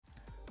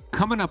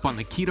Coming up on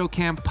the Keto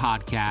Camp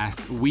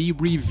podcast, we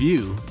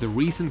review the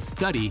recent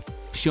study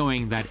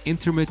showing that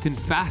intermittent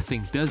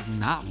fasting does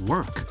not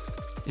work.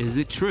 Is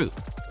it true?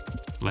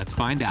 Let's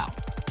find out.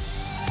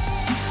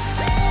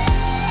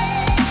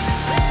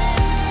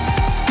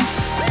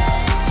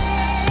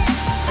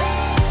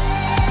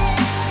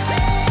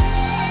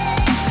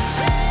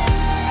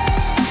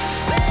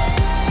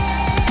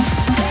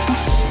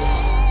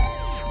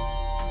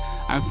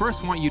 I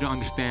first want you to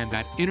understand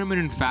that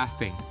intermittent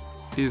fasting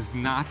is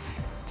not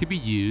to be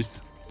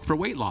used for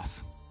weight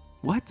loss.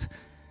 What?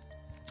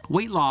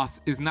 Weight loss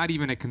is not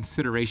even a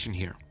consideration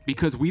here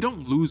because we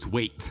don't lose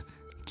weight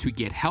to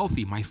get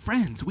healthy. My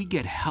friends, we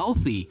get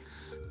healthy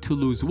to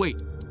lose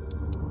weight.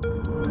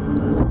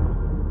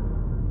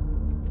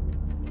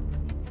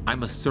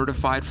 I'm a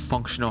certified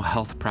functional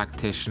health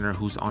practitioner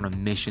who's on a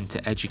mission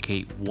to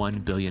educate 1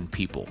 billion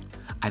people.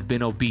 I've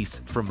been obese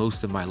for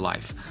most of my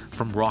life.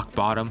 From rock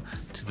bottom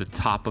to the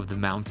top of the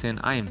mountain,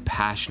 I am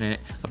passionate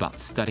about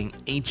studying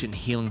ancient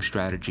healing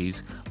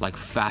strategies like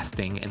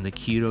fasting and the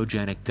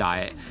ketogenic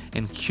diet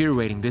and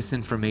curating this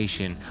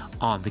information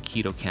on the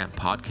Keto Camp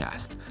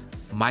podcast.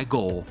 My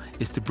goal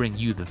is to bring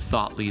you the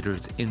thought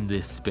leaders in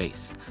this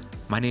space.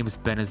 My name is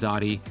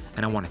Azadi,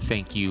 and I want to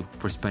thank you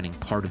for spending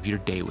part of your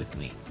day with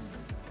me.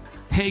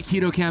 Hey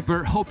Keto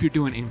Camper, hope you're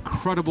doing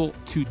incredible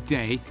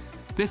today.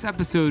 This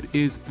episode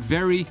is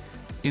very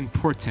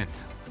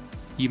important.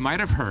 You might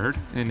have heard,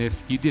 and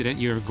if you didn't,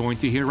 you're going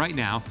to hear right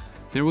now,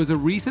 there was a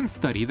recent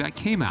study that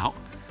came out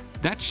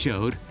that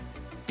showed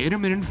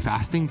intermittent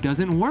fasting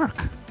doesn't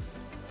work.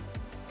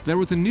 There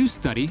was a new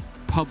study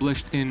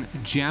published in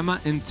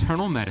JAMA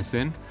Internal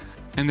Medicine,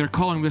 and they're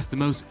calling this the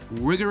most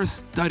rigorous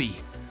study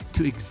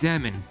to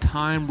examine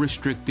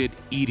time-restricted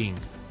eating,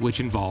 which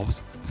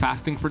involves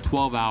fasting for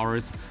 12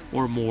 hours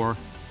or more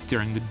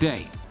during the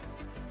day.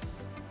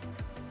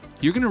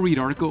 You're going to read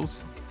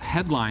articles,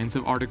 headlines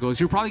of articles.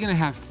 You're probably going to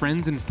have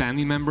friends and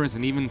family members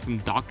and even some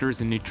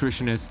doctors and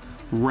nutritionists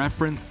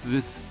reference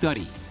this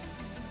study.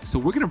 So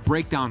we're going to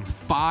break down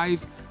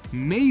 5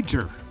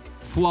 major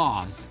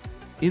flaws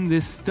in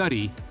this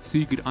study so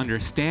you could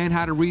understand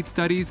how to read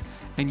studies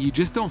and you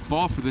just don't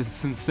fall for the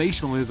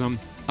sensationalism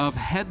of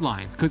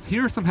headlines. Because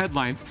here are some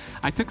headlines.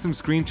 I took some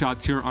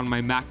screenshots here on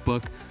my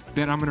MacBook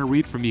that I'm going to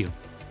read from you.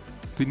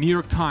 The New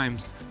York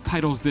Times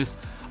titles this,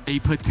 "A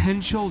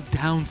Potential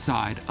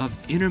Downside of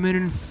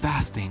Intermittent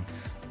Fasting.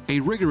 A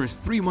rigorous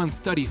 3-month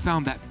study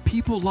found that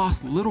people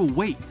lost little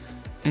weight,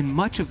 and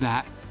much of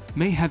that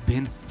may have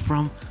been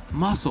from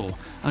muscle."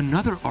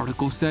 Another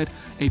article said,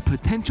 "A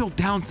potential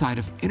downside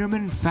of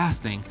intermittent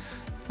fasting."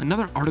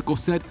 Another article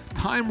said,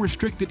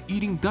 "Time-restricted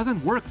eating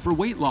doesn't work for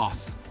weight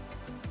loss."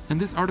 And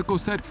this article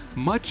said,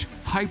 "Much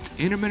hyped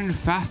intermittent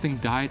fasting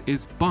diet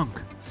is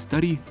bunk.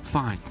 Study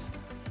finds."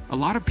 A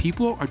lot of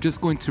people are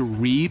just going to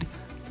read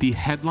the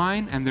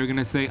headline and they're going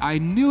to say, "I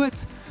knew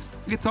it.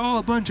 It's all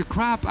a bunch of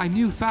crap. I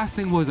knew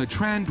fasting was a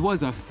trend,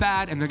 was a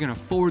fad," and they're going to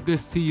forward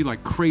this to you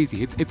like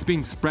crazy. It's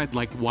being spread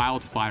like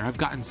wildfire. I've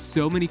gotten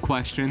so many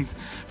questions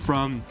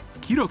from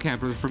keto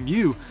campers, from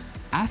you,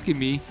 asking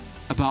me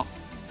about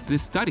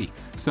this study.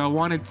 So I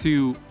wanted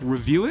to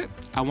review it.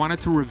 I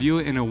wanted to review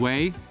it in a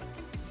way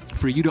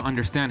for you to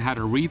understand how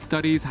to read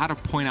studies, how to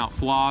point out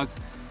flaws,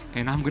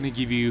 and I'm going to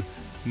give you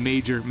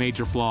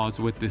major flaws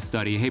with this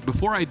study. Hey,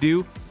 before I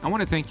do, I want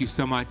to thank you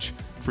so much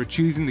for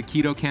choosing the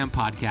Keto Camp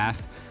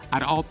podcast.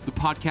 Out of all the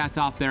podcasts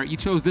out there, you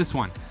chose this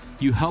one.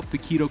 You helped the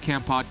Keto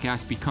Camp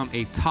podcast become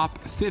a top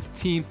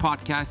 15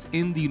 podcast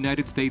in the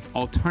United States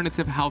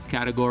alternative health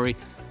category.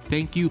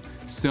 Thank you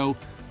so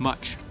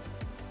much.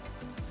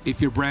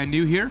 If you're brand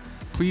new here,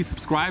 please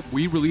subscribe.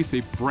 We release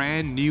a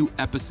brand new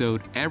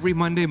episode every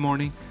Monday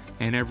morning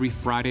and every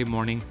Friday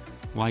morning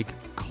like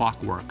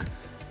clockwork.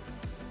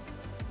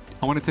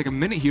 I want to take a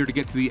minute here to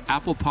get to the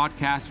Apple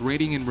Podcast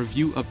rating and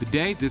review of the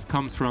day. This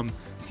comes from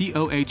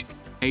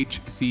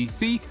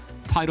COHHCC,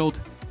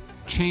 titled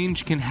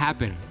 "Change Can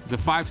Happen." The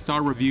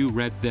 5-star review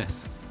read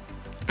this: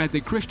 "As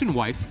a Christian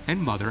wife and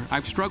mother,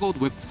 I've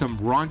struggled with some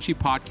raunchy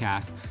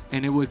podcasts,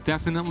 and it was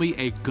definitely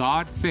a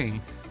God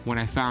thing when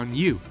I found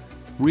you.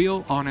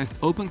 Real, honest,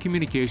 open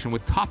communication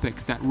with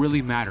topics that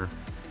really matter.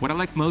 What I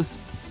like most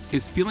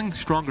is feeling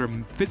stronger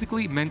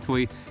physically,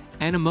 mentally,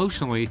 and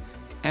emotionally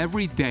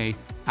every day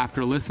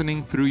after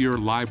listening through your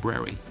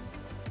library.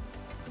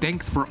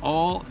 Thanks for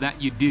all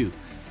that you do.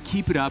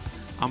 Keep it up.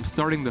 I'm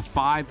starting the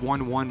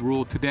 5-1-1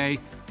 rule today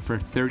for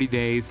 30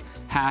 days.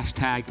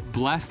 Hashtag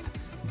blessed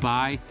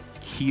by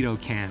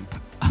Keto Camp."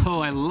 Oh,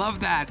 I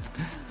love that.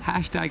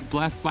 Hashtag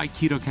blessed by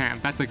Keto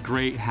Camp. That's a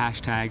great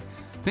hashtag.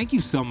 Thank you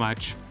so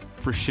much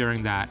for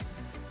sharing that.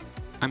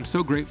 I'm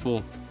so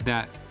grateful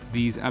that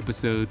these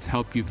episodes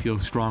help you feel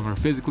stronger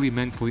physically,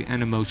 mentally,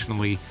 and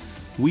emotionally.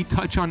 We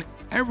touch on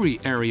every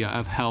area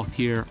of health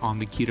here on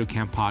the Keto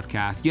Camp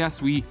podcast. Yes,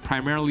 we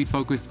primarily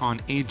focus on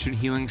ancient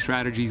healing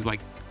strategies like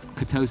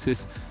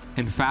ketosis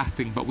and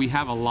fasting, but we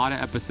have a lot of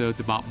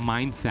episodes about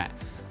mindset,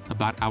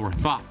 about our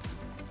thoughts,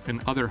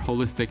 and other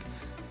holistic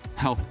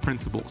health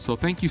principles. So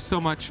thank you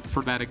so much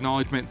for that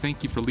acknowledgement.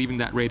 Thank you for leaving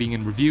that rating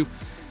and review.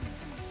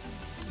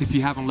 If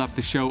you haven't left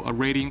the show a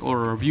rating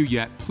or a review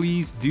yet,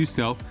 please do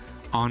so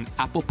on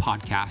Apple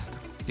Podcast.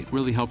 It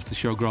really helps the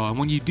show grow. And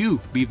when you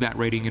do leave that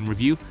rating and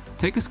review,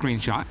 take a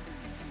screenshot.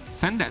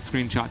 Send that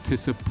screenshot to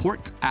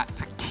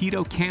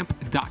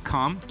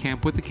support@ketocamp.com,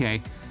 camp with a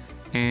K,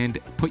 and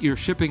put your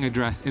shipping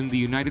address in the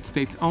United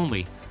States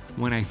only.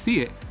 When I see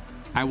it,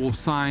 I will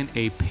sign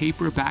a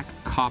paperback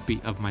copy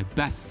of my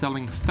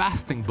best-selling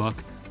fasting book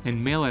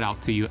and mail it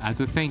out to you as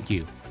a thank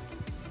you.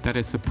 That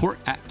is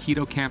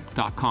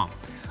support@ketocamp.com.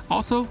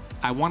 Also,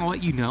 I want to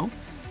let you know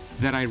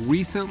that I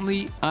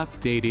recently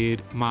updated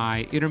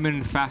my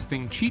intermittent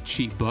fasting cheat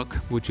sheet book,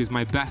 which is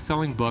my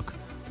best-selling book,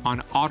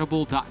 on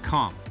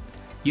audible.com.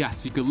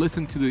 Yes, you could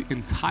listen to the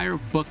entire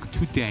book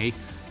today,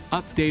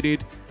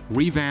 updated,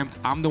 revamped.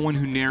 I'm the one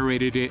who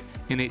narrated it,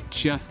 and it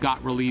just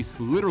got released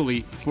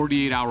literally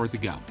 48 hours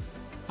ago.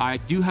 I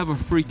do have a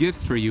free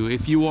gift for you.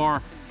 If you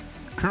are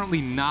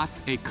currently not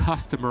a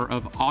customer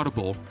of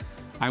Audible,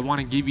 I want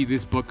to give you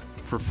this book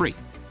for free.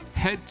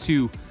 Head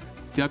to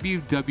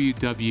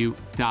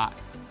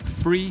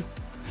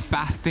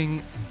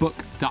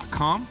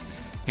www.freefastingbook.com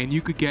and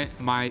you could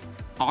get my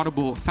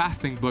Audible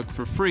fasting book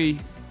for free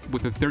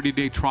with a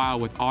 30-day trial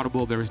with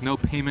Audible. There is no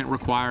payment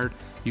required.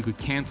 You could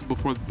cancel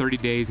before the 30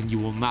 days and you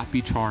will not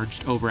be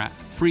charged over at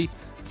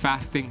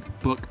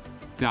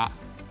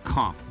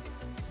freefastingbook.com.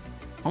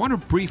 I want to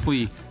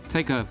briefly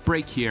take a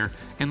break here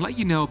and let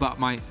you know about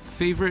my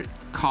favorite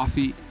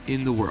coffee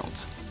in the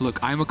world.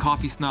 Look, I'm a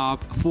coffee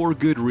snob for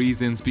good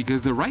reasons,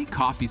 because the right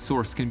coffee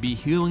source can be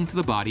healing to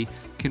the body,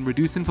 can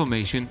reduce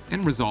inflammation,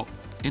 and result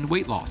in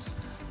weight loss.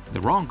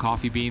 The wrong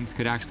coffee beans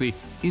could actually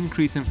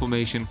increase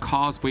inflammation,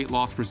 cause weight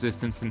loss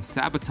resistance, and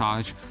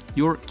sabotage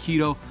your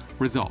keto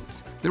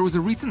results. There was a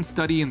recent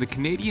study in the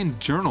Canadian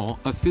Journal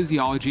of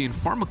Physiology and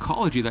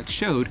Pharmacology that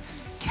showed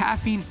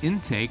caffeine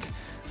intake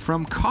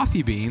from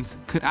coffee beans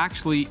could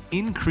actually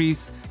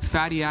increase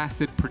fatty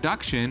acid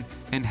production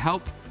and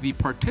help the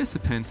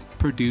participants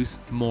produce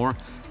more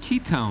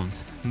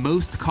ketones.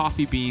 Most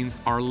coffee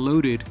beans are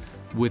loaded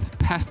with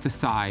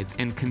pesticides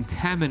and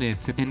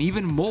contaminants and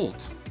even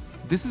mold.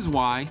 This is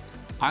why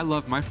I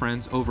love my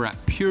friends over at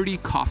Purity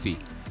Coffee.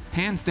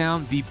 Hands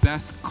down, the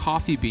best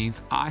coffee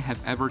beans I have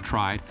ever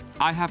tried.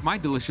 I have my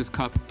delicious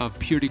cup of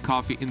Purity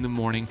Coffee in the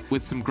morning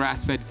with some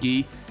grass-fed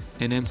ghee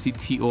and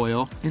MCT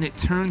oil, and it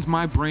turns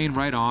my brain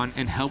right on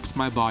and helps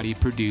my body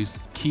produce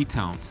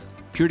ketones.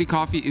 Purity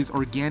Coffee is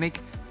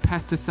organic,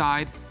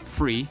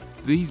 pesticide-free.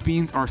 These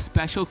beans are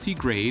specialty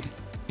grade,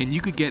 and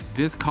you could get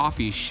this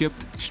coffee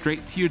shipped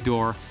straight to your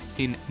door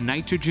in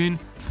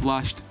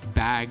nitrogen-flushed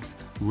bags,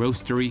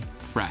 roastery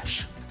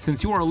fresh.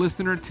 Since you are a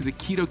listener to the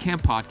Keto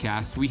Camp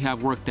podcast, we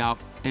have worked out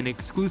an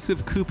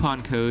exclusive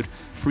coupon code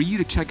for you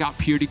to check out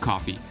Purity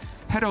Coffee.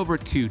 Head over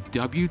to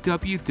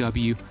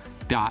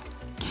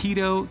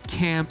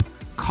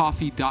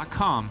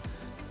www.ketocampcoffee.com.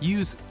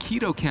 Use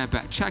KetoCamp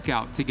at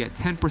checkout to get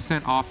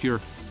 10% off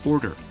your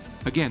order.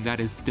 Again, that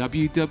is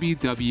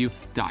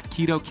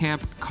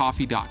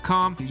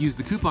www.ketocampcoffee.com, and use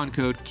the coupon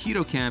code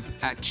KetoCamp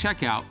at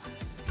checkout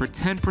for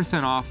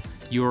 10% off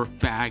your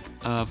bag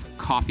of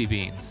coffee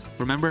beans.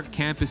 Remember,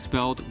 camp is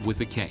spelled with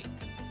a K.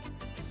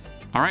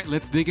 All right,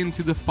 let's dig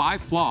into the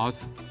 5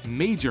 flaws,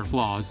 major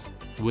flaws,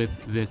 with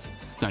this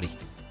study.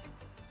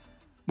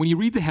 When you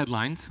read the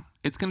headlines,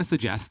 it's going to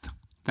suggest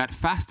that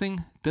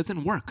fasting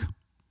doesn't work,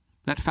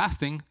 that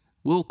fasting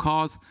will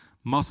cause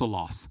muscle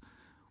loss.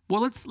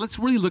 Well, let's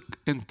really look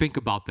and think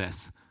about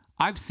this.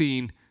 I've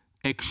seen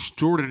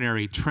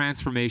extraordinary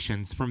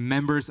transformations from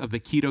members of the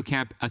Keto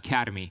Camp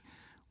Academy,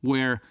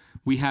 where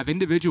we have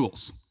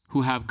individuals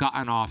who have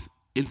gotten off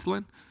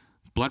insulin,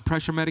 blood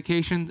pressure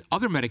medication,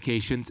 other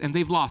medications, and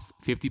they've lost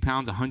 50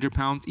 pounds, 100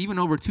 pounds, even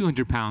over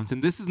 200 pounds.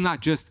 And this is not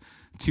just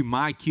to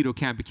my Keto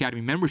Camp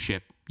Academy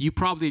membership. You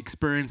probably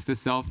experienced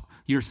this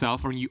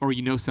yourself, or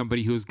you know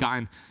somebody who has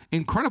gotten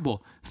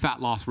incredible fat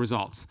loss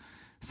results.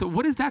 So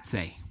what does that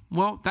say?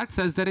 Well, that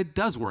says that it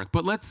does work,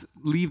 but let's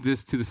leave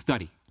this to the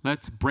study.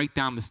 Let's break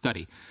down the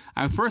study.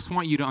 I first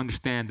want you to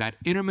understand that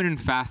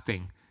intermittent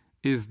fasting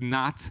is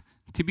not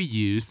to be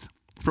used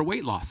for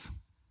weight loss.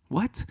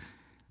 What?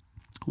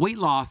 Weight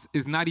loss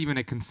is not even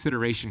a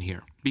consideration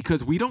here,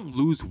 because we don't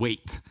lose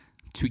weight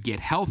to get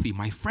healthy.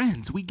 My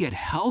friends, we get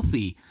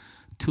healthy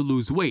to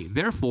lose weight.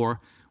 Therefore,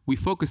 we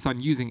focus on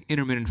using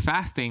intermittent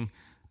fasting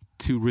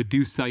to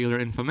reduce cellular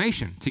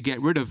inflammation, to get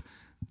rid of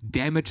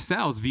damaged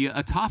cells via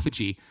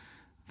autophagy.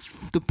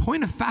 The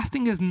point of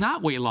fasting is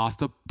not weight loss.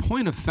 The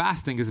point of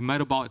fasting is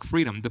metabolic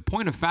freedom. The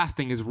point of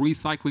fasting is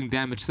recycling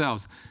damaged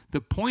cells.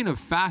 The point of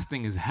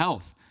fasting is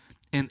health.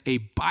 And a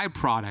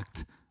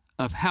byproduct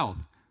of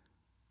health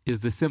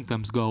is the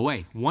symptoms go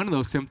away. One of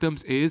those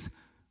symptoms is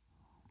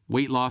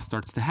weight loss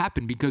starts to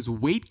happen, because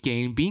weight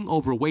gain, being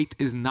overweight,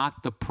 is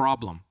not the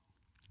problem.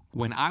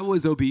 When I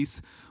was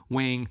obese,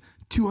 weighing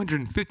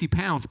 250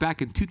 pounds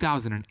back in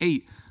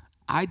 2008,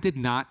 I did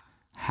not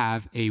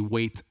have a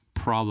weight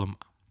problem.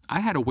 I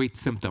had a weight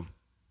symptom.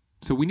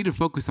 So we need to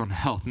focus on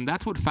health, and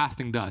that's what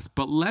fasting does.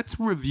 But let's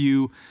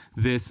review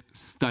this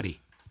study.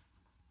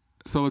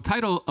 So the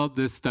title of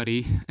this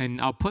study,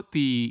 and I'll put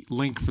the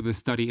link for this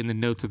study in the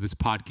notes of this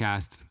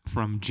podcast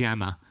from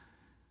JAMA.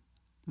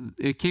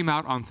 It came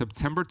out on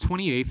September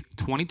 28th,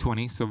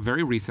 2020, so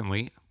very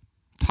recently,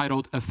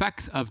 titled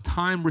Effects of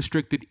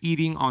Time-Restricted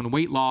Eating on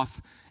Weight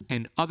Loss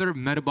and Other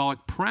Metabolic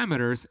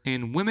Parameters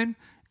in Women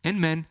and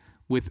Men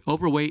with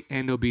Overweight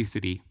and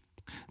Obesity.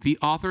 The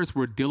authors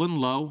were Dylan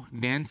Lowe,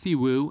 Nancy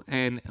Wu,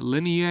 and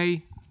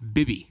Linnea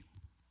Bibby.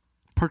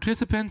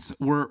 Participants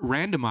were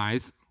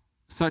randomized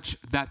such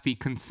that the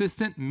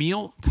consistent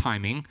meal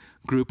timing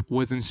group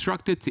was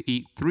instructed to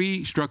eat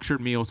 3 structured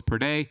meals per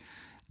day,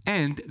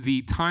 and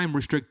the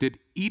time-restricted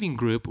eating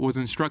group was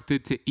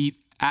instructed to eat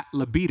ad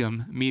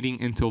libitum,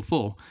 meaning until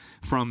full,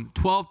 from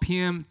 12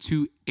 p.m.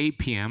 to 8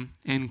 p.m.,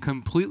 and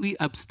completely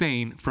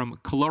abstain from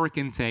caloric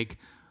intake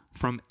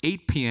from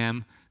 8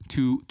 p.m.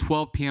 to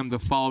 12 p.m. the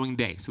following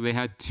day. So they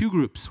had 2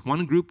 groups.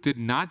 One group did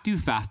not do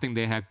fasting.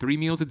 They had 3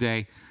 meals a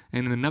day,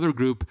 and another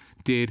group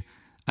did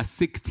a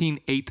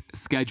 16-8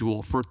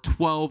 schedule for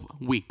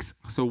 12 weeks.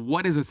 So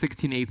what is a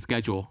 16-8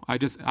 schedule? I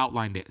just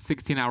outlined it.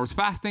 16 hours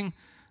fasting,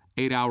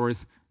 8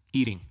 hours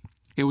eating.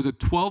 It was a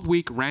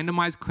 12-week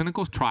randomized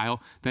clinical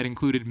trial that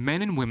included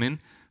men and women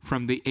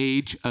from the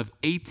age of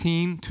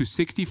 18 to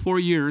 64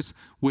 years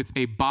with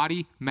a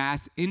body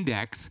mass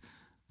index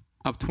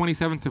of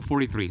 27 to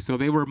 43. So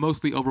they were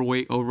mostly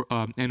overweight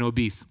and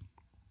obese.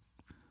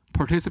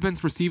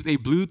 Participants received a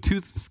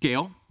Bluetooth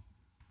scale.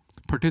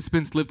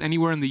 Participants lived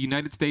anywhere in the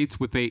United States,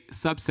 with a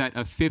subset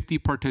of 50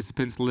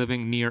 participants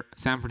living near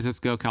San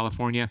Francisco,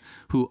 California,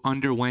 who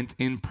underwent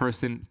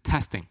in-person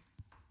testing.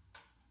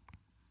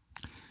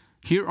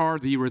 Here are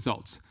the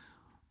results.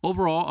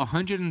 Overall,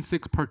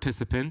 106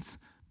 participants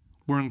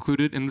were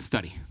included in the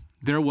study.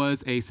 There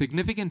was a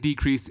significant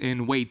decrease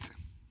in weight,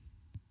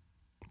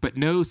 but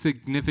no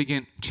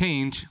significant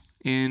change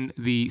in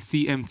the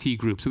CMT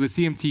group. So the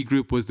CMT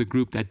group was the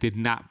group that did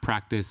not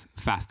practice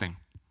fasting.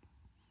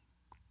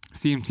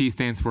 CMT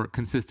stands for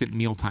consistent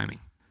meal timing.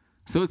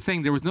 So it's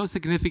saying there was no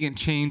significant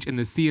change in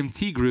the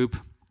CMT group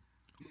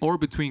or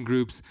between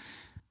groups,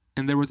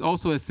 and there was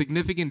also a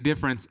significant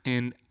difference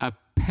in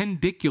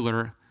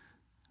appendicular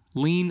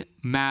lean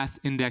mass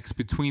index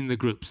between the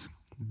groups.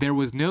 There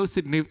was no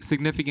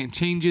significant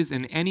changes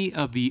in any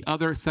of the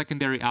other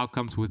secondary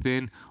outcomes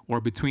within or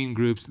between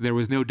groups. There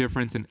was no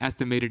difference in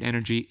estimated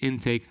energy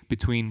intake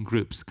between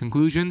groups.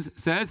 Conclusions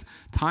says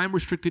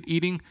time-restricted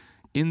eating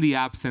in the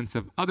absence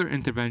of other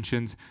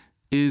interventions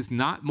is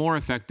not more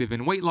effective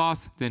in weight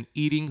loss than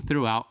eating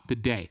throughout the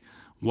day.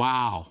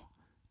 Wow,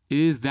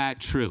 is that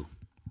true?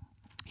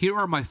 Here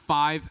are my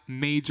 5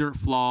 major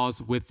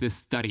flaws with this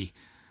study.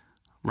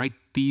 Write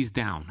these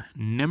down.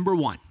 Number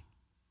 1,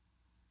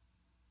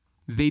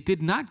 they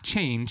did not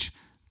change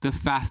the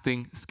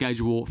fasting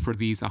schedule for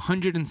these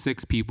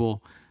 106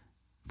 people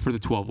for the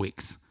 12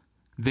 weeks.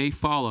 They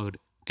followed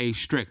a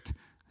strict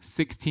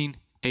 16-8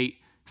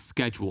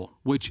 schedule,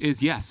 which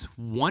is, yes,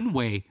 one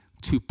way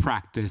to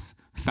practice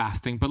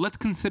fasting. But let's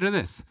consider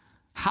this.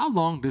 How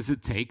long does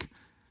it take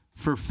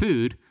for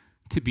food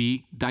to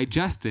be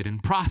digested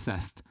and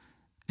processed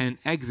and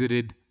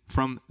exited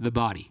from the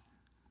body?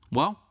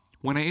 Well,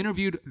 when I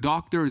interviewed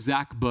Dr.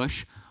 Zach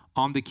Bush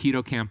on the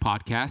Keto Camp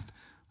podcast,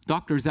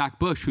 Dr. Zach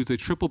Bush, who's a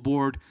triple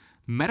board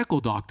medical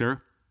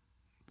doctor,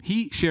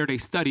 he shared a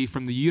study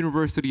from the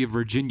University of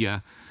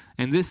Virginia.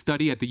 And this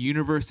study at the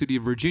University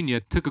of Virginia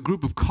took a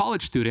group of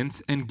college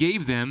students and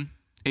gave them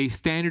a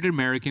standard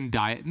American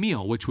diet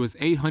meal, which was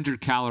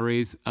 800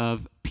 calories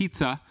of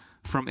pizza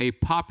from a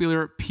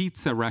popular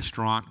pizza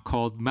restaurant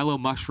called Mellow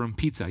Mushroom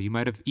Pizza. You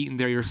might have eaten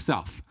there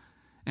yourself.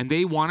 And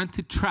they wanted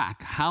to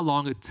track how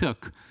long it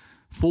took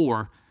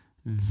for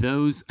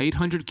those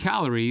 800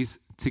 calories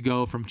to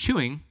go from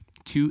chewing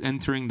to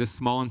entering the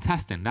small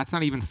intestine. That's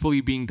not even fully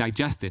being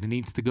digested. It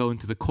needs to go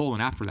into the colon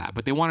after that.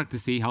 But they wanted to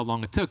see how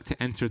long it took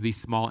to enter the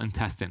small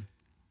intestine.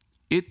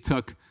 It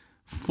took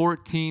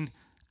 14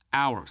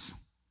 hours,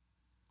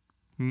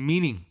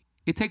 meaning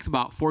it takes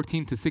about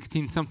 14 to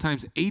 16,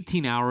 sometimes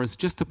 18 hours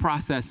just to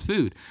process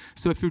food.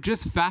 So if you're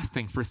just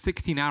fasting for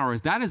 16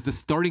 hours, that is the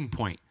starting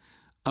point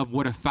of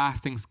what a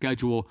fasting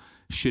schedule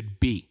should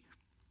be.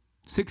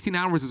 16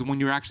 hours is when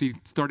you're actually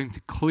starting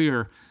to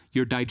clear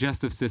your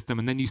digestive system,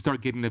 and then you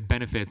start getting the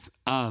benefits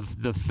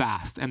of the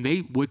fast. And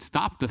they would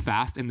stop the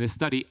fast in this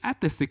study at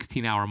the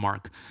 16-hour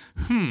mark.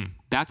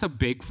 That's a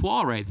big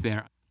flaw right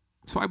there.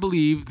 So I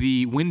believe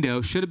the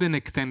window should have been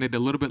extended a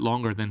little bit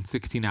longer than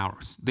 16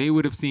 hours. They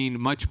would have seen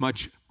much,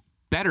 much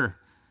better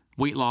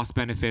weight loss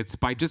benefits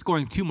by just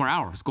going 2 more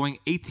hours, going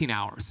 18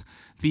 hours.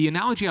 The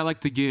analogy I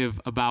like to give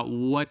about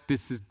what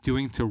this is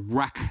doing to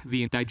wreck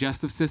the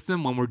digestive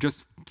system when we're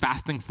just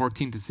fasting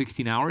 14 to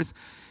 16 hours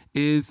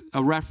is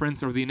a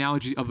reference or the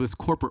analogy of this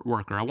corporate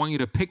worker. I want you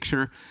to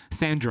picture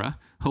Sandra.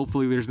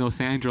 Hopefully there's no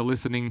Sandra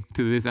listening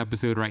to this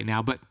episode right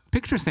now, but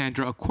picture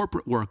Sandra, a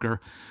corporate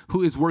worker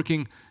who is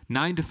working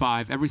 9 to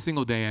 5 every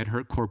single day at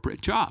her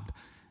corporate job.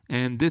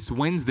 And this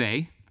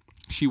Wednesday,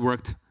 she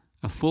worked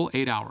a full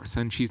 8 hours,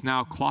 and she's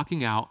now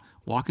clocking out,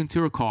 walking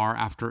to her car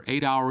after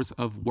 8 hours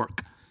of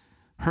work.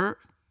 Her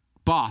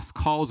boss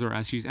calls her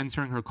as she's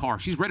entering her car.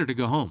 She's ready to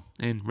go home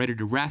and ready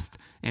to rest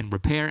and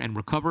repair and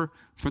recover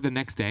for the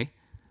next day.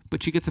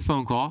 But she gets a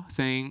phone call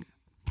saying,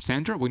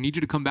 Sandra, we need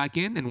you to come back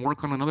in and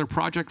work on another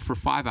project for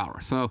 5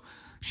 hours. So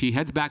she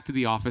heads back to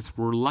the office,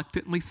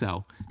 reluctantly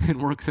so,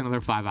 and works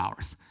another 5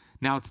 hours.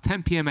 Now it's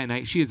 10 p.m. at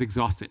night. She is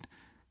exhausted,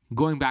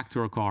 going back to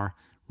her car,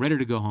 ready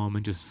to go home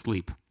and just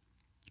sleep.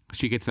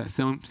 She gets that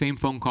same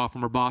phone call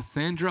from her boss.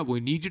 Sandra, we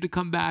need you to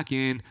come back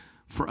in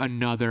for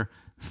another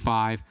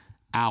 5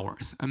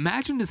 hours.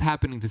 Imagine this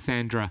happening to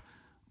Sandra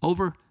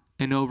over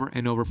and over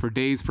and over for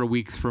days, for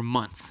weeks, for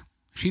months.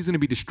 She's going to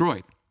be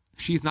destroyed.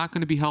 She's not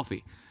going to be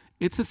healthy.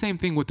 It's the same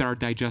thing with our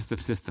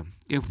digestive system.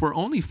 If we're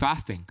only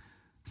fasting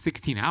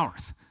 16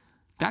 hours,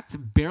 that's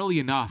barely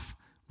enough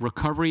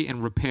recovery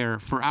and repair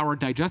for our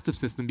digestive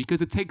system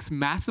because it takes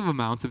massive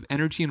amounts of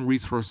energy and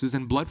resources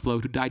and blood flow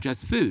to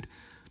digest food.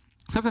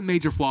 So that's a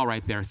major flaw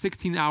right there.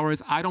 16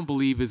 hours, I don't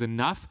believe is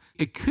enough.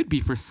 It could be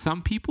for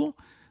some people,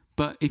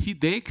 but if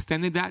they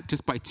extended that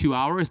just by 2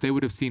 hours, they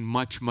would have seen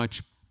much,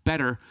 much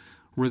better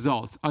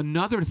results.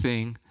 Another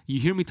thing, you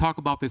hear me talk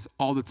about this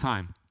all the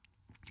time.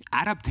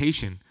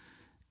 Adaptation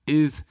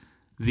is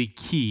the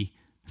key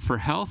for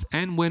health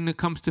and when it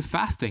comes to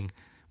fasting.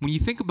 When you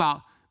think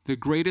about the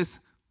greatest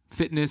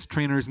fitness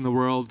trainers in the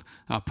world,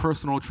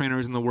 personal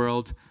trainers in the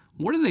world,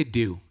 what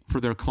do for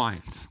their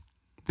clients?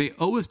 They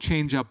always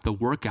change up the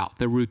workout,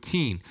 the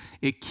routine.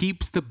 It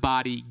keeps the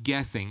body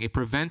guessing. It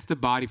prevents the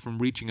body from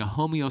reaching a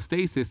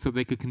homeostasis so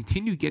they could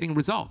continue getting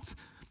results.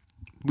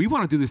 We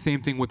want to do the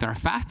same thing with our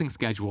fasting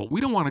schedule.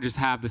 We don't want to just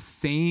have the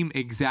same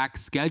exact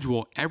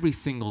schedule every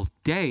single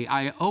day.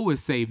 I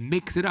always say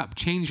mix it up,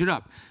 change it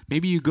up.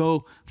 Maybe you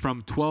go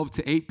from 12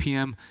 to 8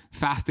 p.m.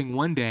 fasting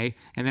one day,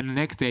 and then the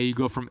next day you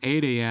go from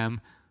 8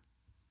 a.m.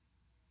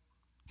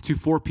 to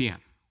 4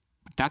 p.m.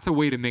 That's a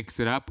way to mix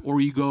it up.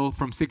 Or you go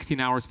from 16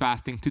 hours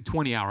fasting to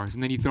 20 hours,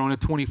 and then you throw in a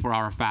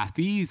 24-hour fast.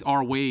 These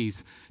are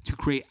ways to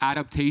create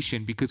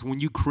adaptation, because when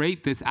you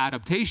create this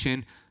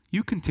adaptation,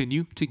 you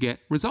continue to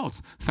get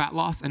results, fat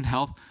loss and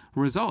health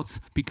results,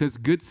 because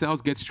good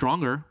cells get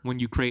stronger when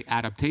you create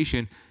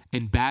adaptation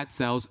and bad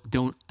cells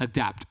don't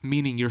adapt,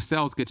 meaning your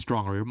cells get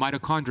stronger, your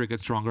mitochondria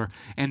get stronger,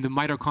 and the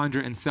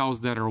mitochondria and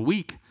cells that are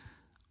weak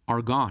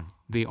are gone.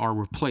 They are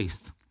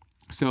replaced.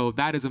 So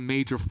that is a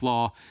major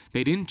flaw.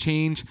 They didn't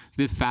change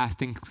the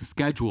fasting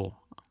schedule.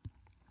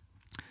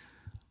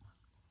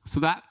 So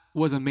that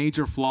was a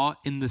major flaw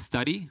in the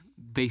study.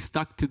 They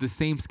stuck to the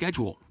same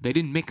schedule. They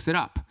didn't mix it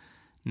up.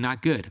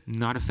 Not good.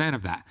 Not a fan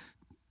of that.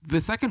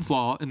 The second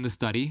flaw in the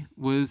study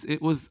was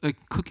it was a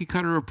cookie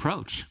cutter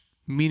approach,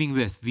 meaning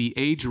this: the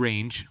age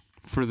range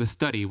for the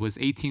study was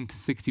 18 to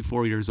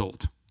 64 years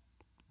old,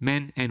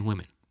 men and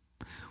women.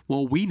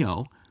 Well, we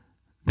know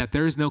that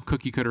there is no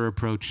cookie cutter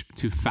approach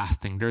to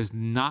fasting. There's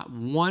not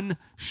one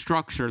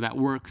structure that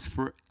works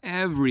for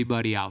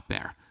everybody out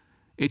there.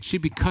 It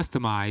should be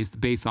customized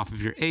based off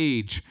of your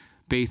age,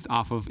 based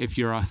off of if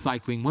you're a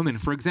cycling woman.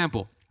 For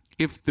example,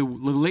 if the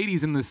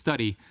ladies in the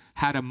study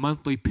had a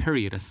monthly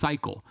period, a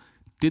cycle,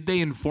 did they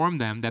inform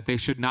them that they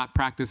should not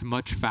practice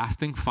much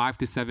fasting 5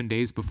 to 7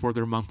 days before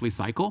their monthly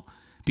cycle?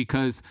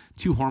 Because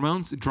two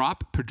hormones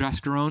drop,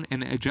 progesterone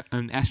and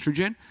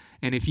estrogen.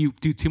 And if you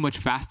do too much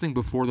fasting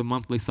before the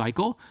monthly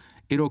cycle,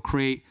 it'll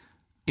create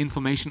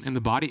inflammation in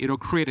the body. It'll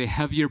create a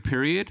heavier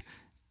period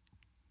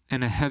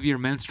and a heavier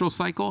menstrual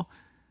cycle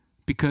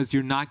because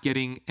you're not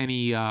getting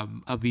any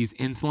of these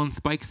insulin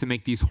spikes to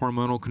make these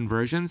hormonal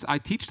conversions. I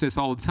teach this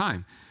all the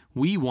time.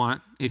 We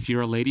want, if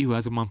you're a lady who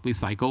has a monthly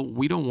cycle,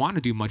 we don't want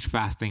to do much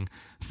fasting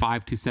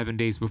 5 to 7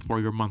 days before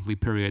your monthly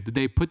period. Did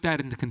they put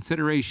that into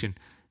consideration?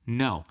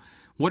 No.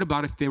 What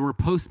about if they were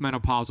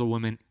postmenopausal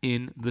women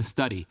in the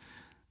study?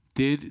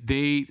 Did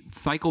they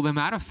cycle them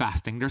out of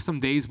fasting? There's some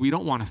days we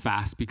don't want to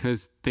fast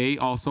because they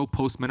also,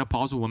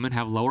 postmenopausal women,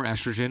 have lower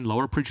estrogen,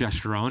 lower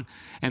progesterone,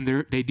 and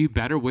they do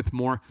better with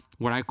more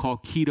what I call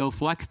keto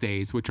flex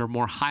days, which are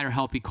more higher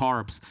healthy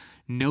carbs,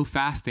 no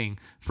fasting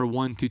for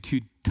 1 to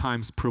 2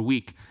 times per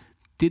week.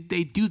 Did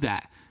they do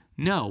that?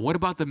 No. What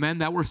about the men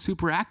that were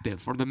super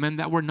active or the men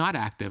that were not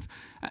active?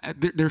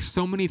 There's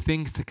so many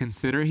things to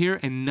consider here,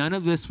 and none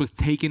of this was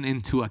taken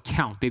into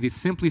account. They just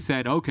simply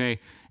said, okay,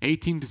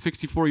 18 to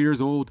 64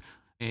 years old,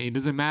 it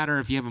doesn't matter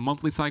if you have a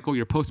monthly cycle,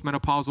 you're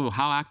postmenopausal,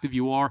 how active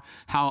you are,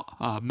 how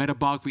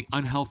metabolically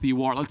unhealthy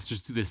you are. Let's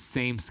just do the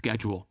same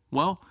schedule.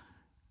 Well,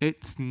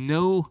 it's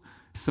no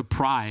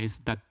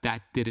surprise that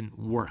that didn't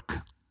work.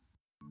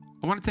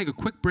 I want to take a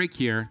quick break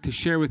here to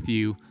share with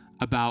you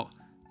about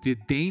the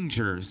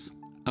dangers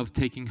of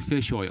taking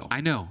fish oil.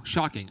 I know,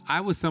 shocking. I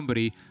was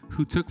somebody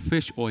who took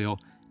fish oil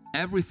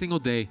every single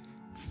day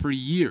for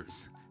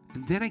years.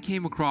 And then I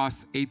came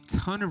across a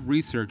ton of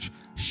research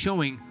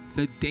showing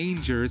the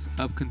dangers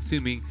of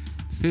consuming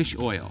fish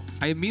oil.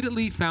 I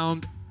immediately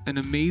found an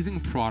amazing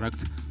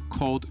product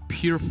called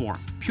Pureform.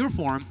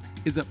 Pureform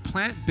is a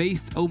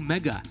plant-based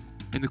omega.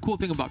 And the cool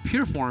thing about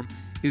Pureform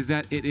is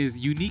that it is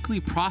uniquely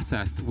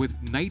processed with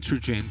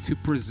nitrogen to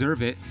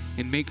preserve it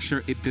and make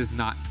sure it does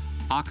not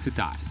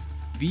oxidize.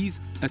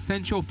 These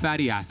essential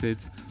fatty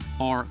acids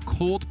are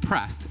cold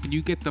pressed, and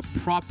you get the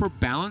proper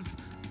balance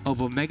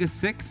of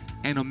omega-6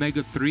 and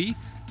omega-3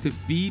 to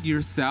feed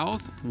your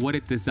cells what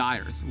it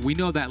desires. We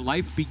know that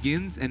life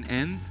begins and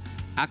ends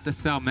at the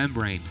cell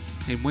membrane.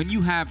 And when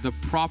you have the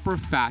proper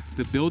fats,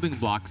 the building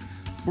blocks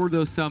for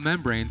those cell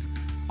membranes,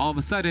 all of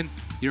a sudden,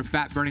 your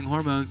fat-burning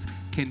hormones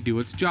can do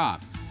its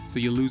job. So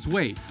you lose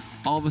weight.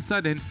 All of a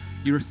sudden,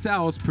 your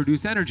cells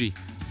produce energy,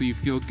 so you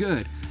feel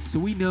good. So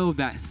we know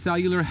that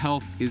cellular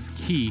health is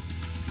key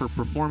for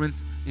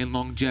performance and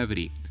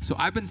longevity. So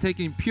I've been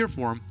taking Pure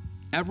Form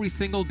every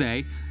single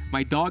day.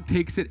 My dog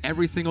takes it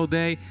every single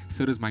day.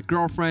 So does my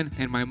girlfriend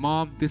and my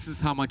mom. This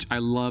is how much I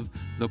love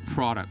the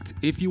product.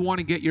 If you want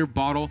to get your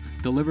bottle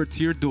delivered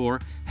to your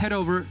door, head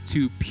over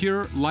to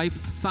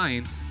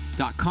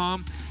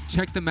purelifescience.com.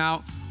 Check them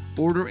out.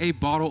 Order a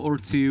bottle or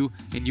two,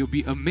 and you'll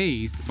be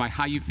amazed by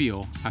how you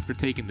feel after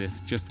taking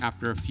this just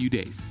after a few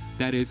days.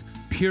 That is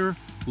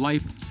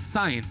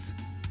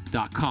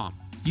purelifescience.com.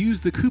 Use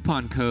the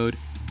coupon code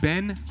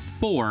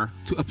BEN4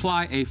 to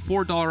apply a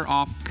 $4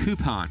 off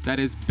coupon. That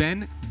is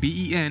BEN,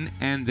 B-E-N,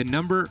 and the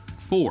number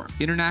 4.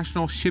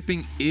 International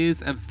shipping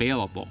is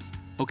available.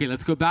 Okay,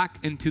 let's go back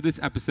into this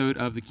episode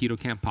of the Keto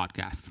Camp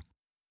podcast.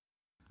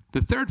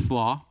 The third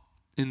flaw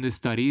in this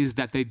study is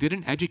that they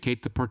didn't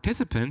educate the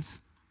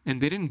participants and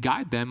they didn't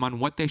guide them on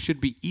what they should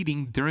be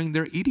eating during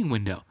their eating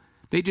window.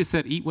 They just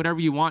said, eat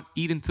whatever you want,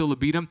 eat until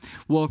libitum.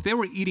 Well, if they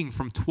were eating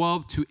from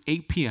 12 to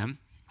 8 p.m.,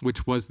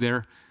 which was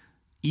their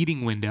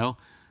eating window,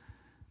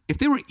 if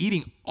they were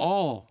eating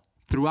all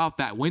throughout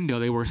that window,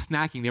 they were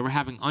snacking, they were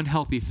having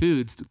unhealthy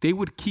foods, they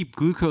would keep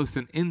glucose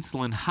and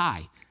insulin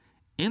high.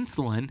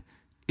 Insulin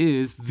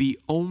is the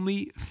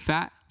only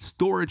fat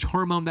storage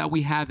hormone that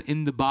we have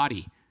in the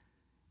body.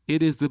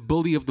 It is the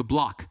bully of the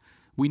block.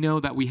 We know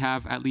that we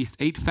have at least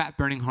 8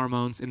 fat-burning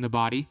hormones in the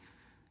body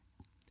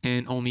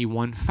and only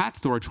 1 fat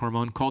storage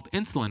hormone called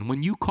insulin.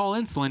 When you call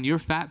insulin, your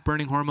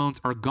fat-burning hormones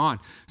are gone.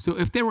 So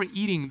if they were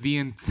eating the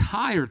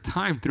entire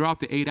time throughout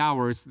the 8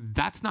 hours,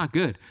 that's not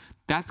good.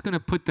 That's going to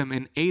put them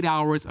in 8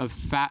 hours of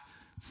fat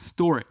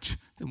storage.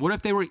 And what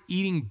if they were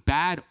eating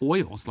bad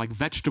oils like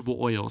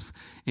vegetable oils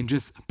and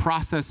just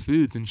processed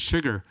foods and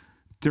sugar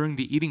during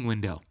the eating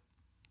window?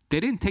 They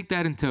didn't take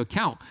that into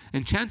account,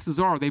 and chances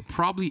are they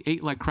probably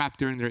ate like crap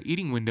during their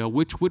eating window,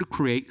 which would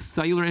create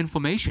cellular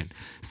inflammation.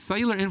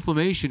 Cellular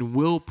inflammation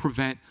will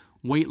prevent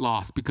weight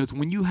loss because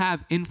when you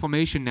have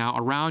inflammation now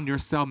around your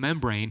cell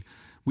membrane,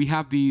 we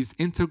have these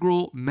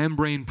integral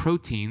membrane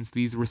proteins,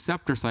 these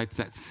receptor sites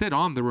that sit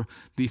on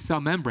the cell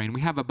membrane.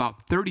 We have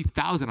about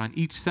 30,000 on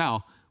each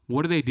cell.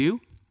 What do?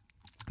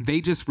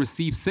 They just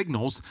receive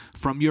signals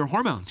from your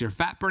hormones, your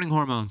fat-burning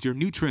hormones, your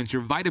nutrients,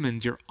 your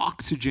vitamins, your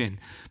oxygen.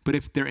 But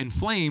if they're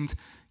inflamed,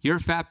 your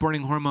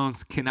fat-burning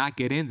hormones cannot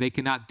get in. They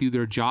cannot do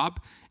their job,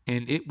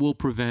 and it will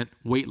prevent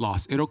weight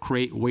loss. It'll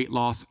create weight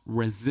loss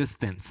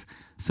resistance.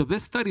 So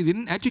this study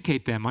didn't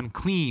educate them on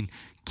clean,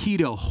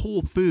 keto,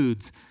 whole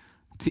foods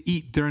to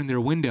eat during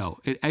their window.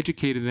 It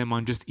educated them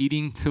on just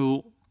eating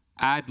till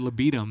ad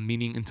libitum,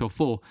 meaning until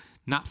full,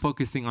 not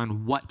focusing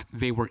on what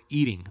they were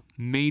eating.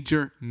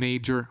 Major,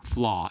 major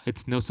flaw.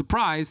 It's no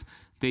surprise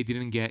they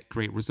didn't get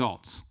great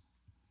results.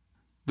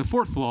 The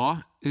fourth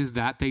flaw is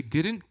that they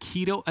didn't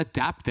keto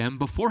adapt them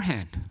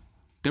beforehand.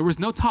 There was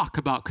no talk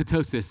about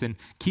ketosis and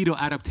keto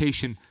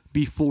adaptation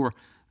before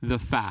the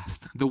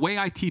fast. The way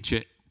I teach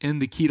it in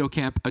the Keto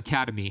Camp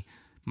Academy,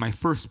 my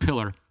first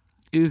pillar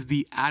is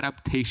the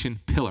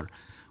adaptation pillar.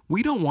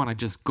 We don't want to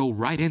just go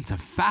right into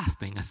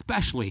fasting,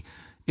 especially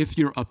if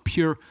you're a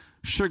pure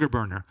sugar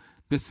burner.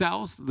 The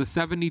cells, the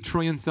 70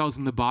 trillion cells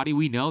in the body,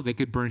 we know they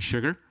could burn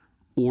sugar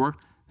or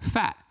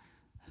fat.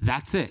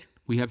 That's it.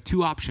 We have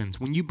 2 options.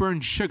 When you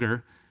burn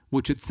sugar,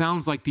 which it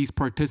sounds like these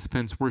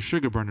participants were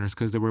sugar burners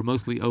because they were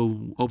mostly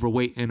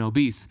overweight and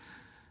obese,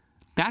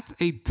 that's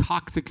a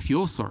toxic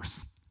fuel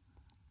source.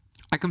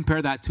 I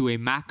compare that to a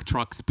Mack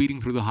truck speeding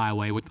through the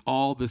highway with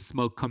all the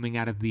smoke coming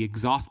out of the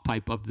exhaust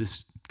pipe of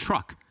this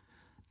truck.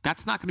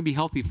 That's not going to be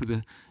healthy for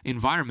the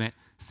environment.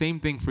 Same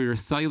thing for your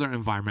cellular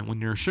environment.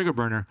 When you're a sugar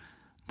burner,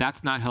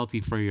 that's not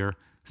healthy for your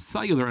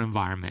cellular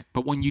environment.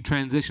 But when you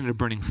transition to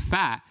burning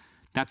fat,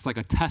 that's like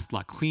a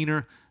Tesla,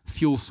 cleaner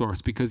fuel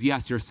source. Because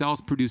yes, your cells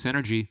produce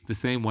energy the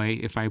same way.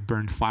 If I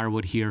burned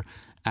firewood here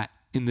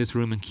in this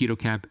room in Keto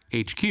Camp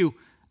HQ,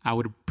 I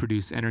would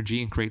produce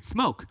energy and create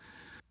smoke.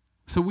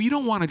 So we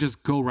don't want to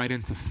just go right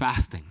into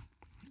fasting.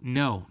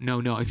 No.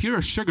 If you're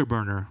a sugar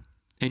burner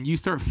and you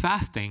start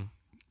fasting,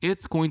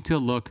 it's going to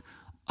look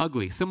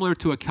ugly, similar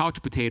to a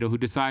couch potato who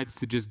decides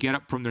to just get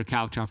up from their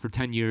couch after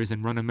 10 years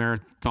and run a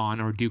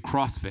marathon or do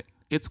CrossFit.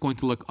 It's going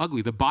to look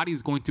ugly. The body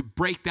is going to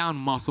break down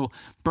muscle,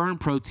 burn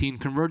protein,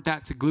 convert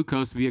that to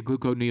glucose via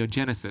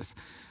gluconeogenesis.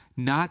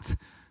 Not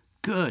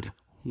good.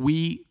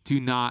 We do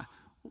not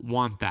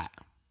want that.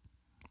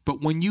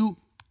 But when you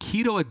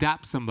keto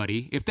adapt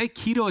somebody, if they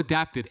keto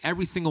adapted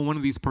every single one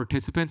of these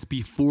participants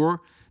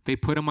before they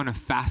put them on a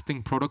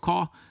fasting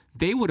protocol,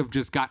 they would have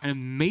just got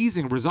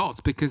amazing results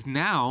because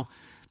now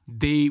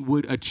they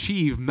would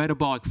achieve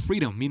metabolic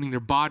freedom, meaning their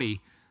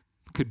body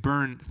could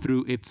burn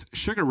through its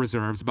sugar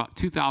reserves about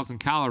 2,000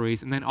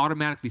 calories and then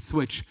automatically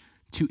switch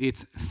to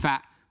its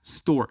fat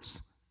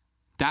stores.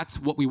 That's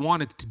what we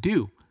wanted to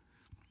do.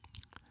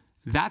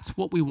 That's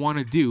what we want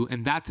to do,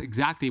 and that's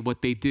exactly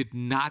what they did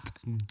not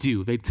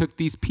do. They took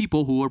these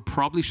people who were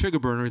probably sugar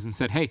burners and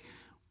said, hey,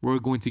 we're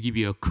going to give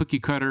you a cookie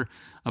cutter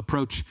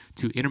approach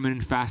to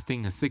intermittent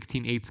fasting, a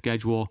 16-8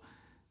 schedule,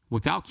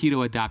 without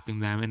keto adapting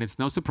them. And it's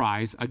no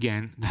surprise,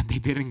 again, that they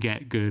didn't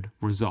get good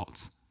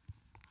results.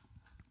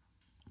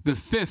 The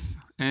fifth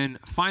and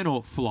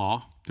final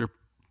flaw,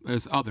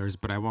 there's others,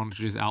 but I wanted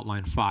to just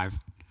outline 5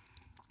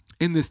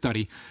 in this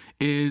study,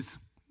 is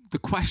the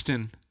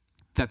question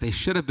that they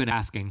should have been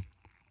asking: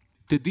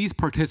 did these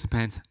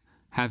participants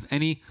have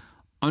any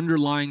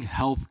underlying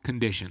health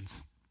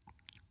conditions,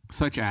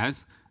 such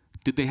as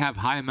did they have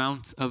high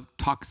amounts of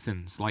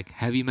toxins like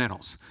heavy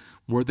metals?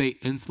 Were they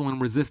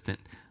insulin resistant,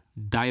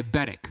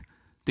 diabetic?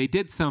 They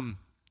did some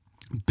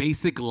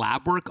basic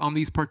lab work on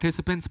these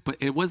participants, but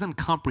it wasn't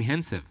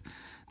comprehensive.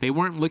 They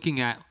weren't looking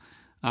at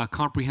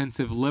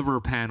comprehensive liver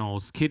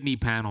panels, kidney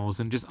panels,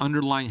 and just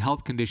underlying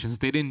health conditions.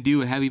 They didn't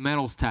do a heavy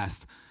metals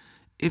test.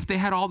 If they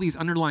had all these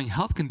underlying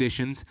health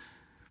conditions,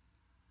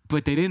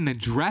 but they didn't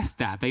address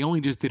that, they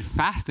only just did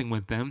fasting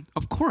with them,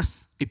 of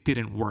course it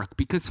didn't work,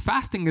 because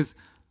fasting is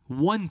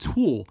one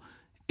tool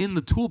in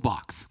the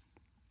toolbox.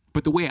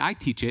 But the way I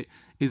teach it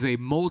is a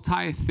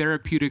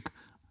multi-therapeutic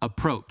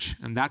approach.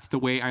 And that's the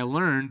way I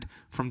learned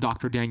from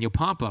Dr. Daniel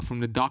Pompa, from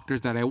the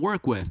doctors that I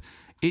work with.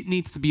 It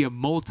needs to be a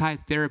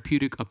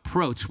multi-therapeutic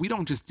approach. We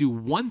don't just do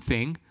one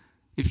thing.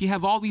 If you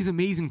have all these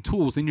amazing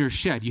tools in your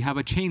shed, you have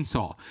a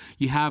chainsaw,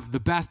 you have the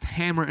best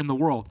hammer in the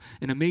world,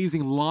 an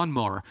amazing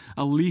lawnmower,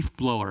 a leaf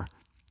blower,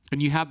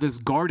 and you have this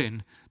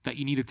garden that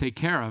you need to take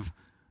care of,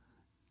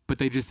 but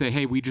they just say,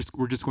 hey, we're just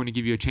going to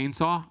give you a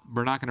chainsaw.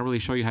 We're not going to really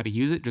show you how to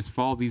use it. Just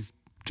follow these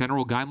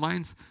general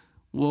guidelines.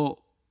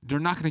 Well, they're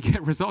not going to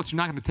get results. You're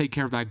not going to take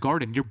care of that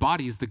garden. Your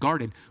body is the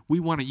garden. We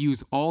want to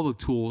use all the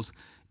tools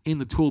in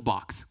the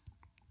toolbox.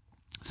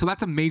 So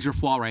that's a major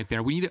flaw right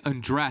there. We need to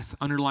address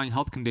underlying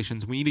health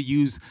conditions. We need to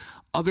use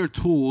other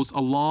tools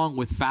along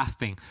with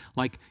fasting,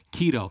 like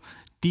keto,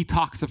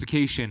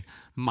 detoxification,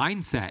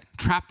 mindset,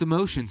 trapped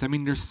emotions. I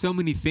mean, there's so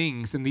many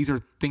things, and these are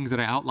things that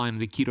I outlined in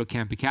the Keto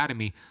Camp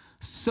Academy.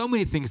 So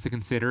many things to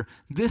consider.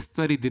 This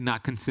study did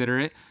not consider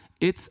it.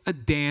 It's a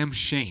damn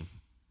shame.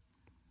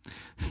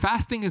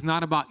 Fasting is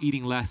not about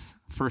eating less,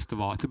 first of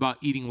all. It's about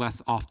eating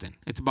less often.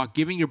 It's about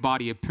giving your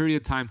body a period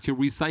of time to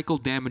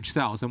recycle damaged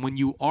cells. And when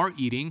you are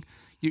eating,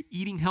 you're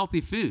eating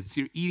healthy foods.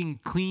 You're eating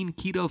clean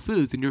keto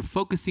foods, and you're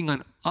focusing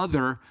on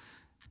other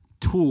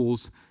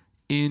tools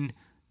in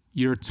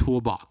your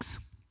toolbox.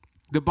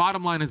 The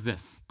bottom line is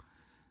this.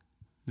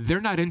 They're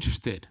not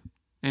interested.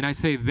 And I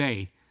say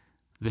they,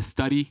 the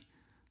study,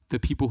 the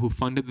people who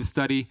funded the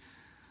study,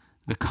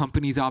 the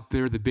companies out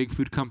there, the big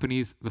food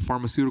companies, the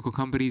pharmaceutical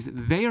companies,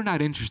 they are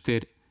not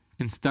interested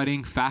in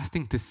studying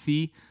fasting to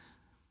see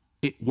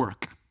it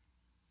work.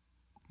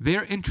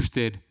 They're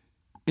interested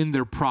in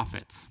their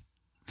profits.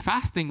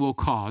 Fasting will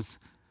cause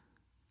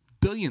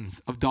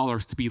billions of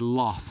dollars to be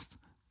lost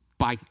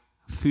by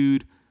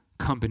food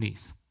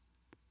companies.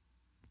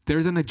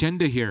 There's an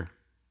agenda here,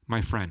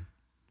 my friend.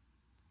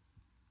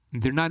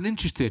 They're not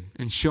interested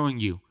in showing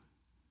you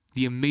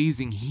the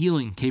amazing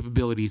healing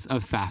capabilities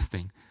of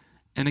fasting.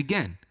 And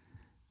again,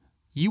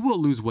 you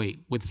will lose weight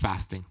with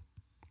fasting,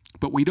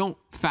 but we don't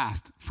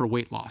fast for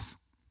weight loss.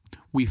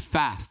 We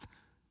fast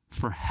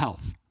for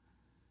health.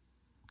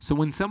 So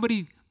when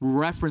somebody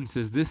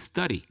references this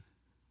study,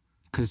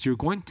 because you're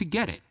going to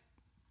get it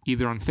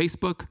either on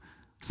Facebook,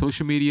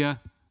 social media,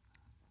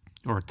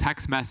 or a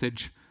text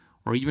message,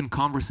 or even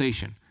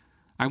conversation,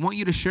 I want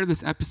you to share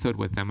this episode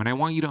with them, and I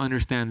want you to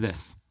understand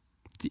this.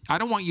 I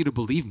don't want you to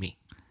believe me.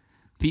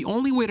 The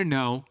only way to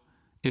know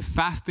if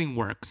fasting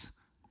works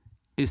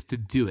is to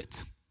do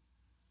it.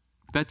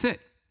 That's it.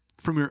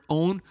 From your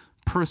own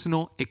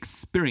personal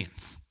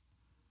experience.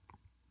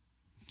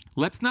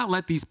 Let's not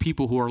let these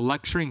people who are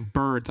lecturing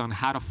birds on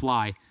how to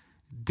fly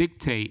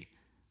dictate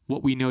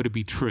what we know to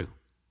be true.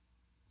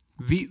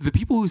 The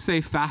people who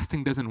say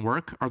fasting doesn't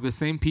work are the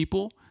same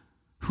people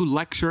who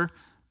lecture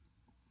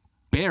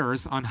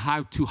bears on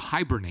how to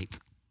hibernate.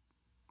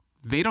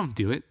 They don't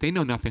do it. They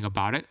know nothing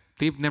about it.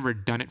 They've never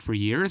done it for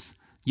years,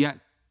 yet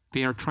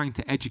they are trying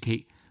to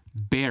educate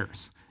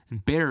bears.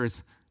 And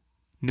bears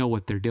know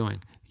what they're doing.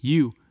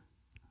 You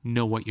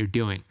know what you're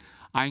doing.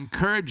 I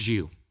encourage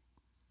you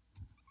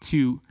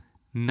to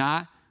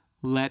not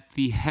let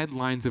the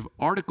headlines of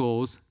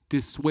articles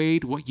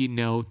dissuade what you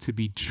know to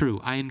be true.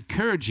 I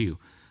encourage you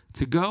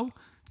to go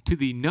to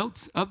the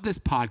notes of this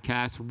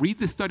podcast, read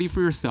the study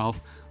for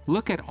yourself,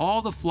 look at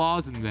all the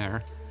flaws in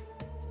there,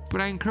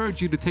 but I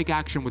encourage you to take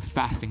action with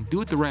fasting.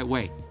 Do it the right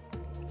way.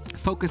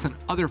 Focus on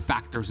other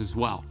factors as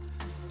well,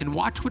 and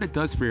watch what it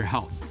does for your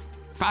health.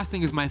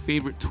 Fasting is my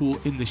favorite tool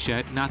in the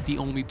shed, not the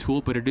only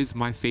tool, but it is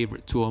my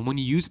favorite tool. And when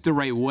you use it the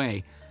right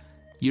way,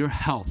 your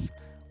health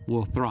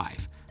will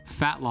thrive.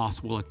 Fat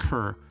loss will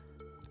occur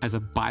as a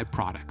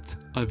byproduct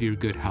of your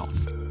good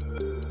health.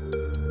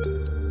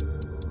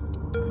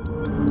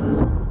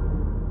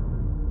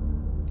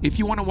 If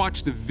you want to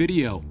watch the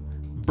video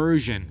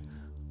version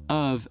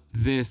of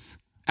this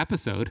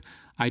episode,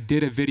 I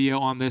did a video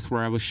on this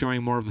where I was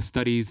showing more of the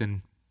studies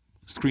and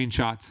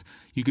screenshots.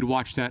 You could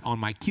watch that on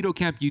my Keto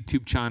Camp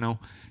YouTube channel,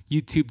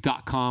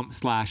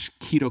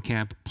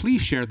 youtube.com/KetoCamp.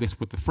 Please share this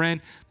with a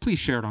friend. Please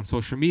share it on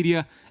social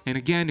media. And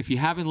again, if you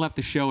haven't left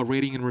the show a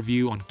rating and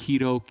review on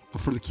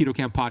for the Keto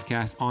Camp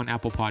podcast on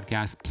Apple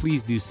Podcasts,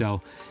 please do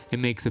so. It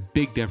makes a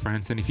big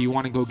difference. And if you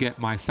want to go get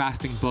my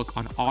fasting book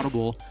on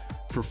Audible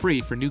for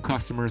free for new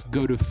customers,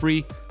 go to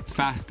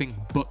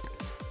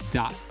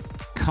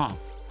freefastingbook.com.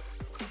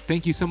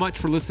 Thank you so much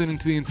for listening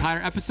to the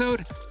entire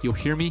episode. You'll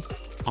hear me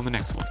on the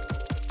next one.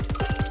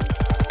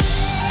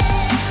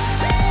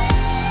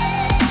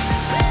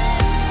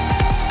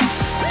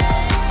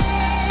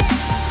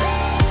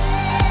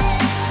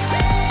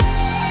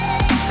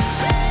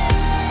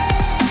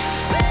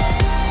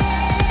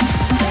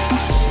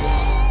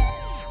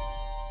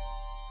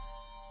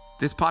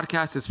 This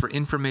podcast is for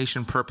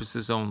information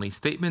purposes only.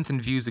 Statements and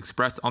views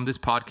expressed on this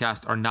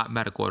podcast are not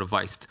medical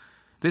advice.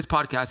 This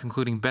podcast,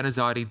 including Ben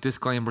Azadi,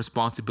 disclaims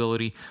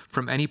responsibility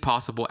from any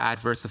possible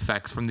adverse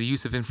effects from the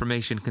use of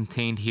information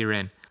contained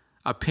herein.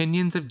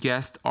 Opinions of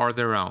guests are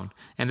their own,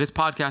 and this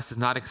podcast does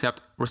not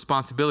accept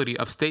responsibility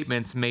of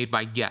statements made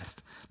by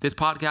guests. This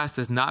podcast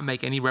does not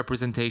make any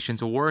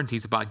representations or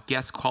warranties about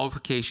guest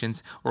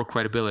qualifications or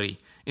credibility.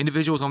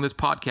 Individuals on this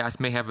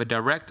podcast may have a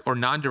direct or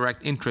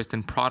non-direct interest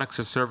in products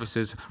or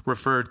services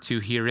referred to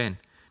herein.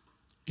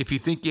 If you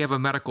think you have a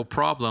medical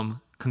problem,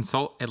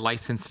 consult a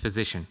licensed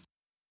physician.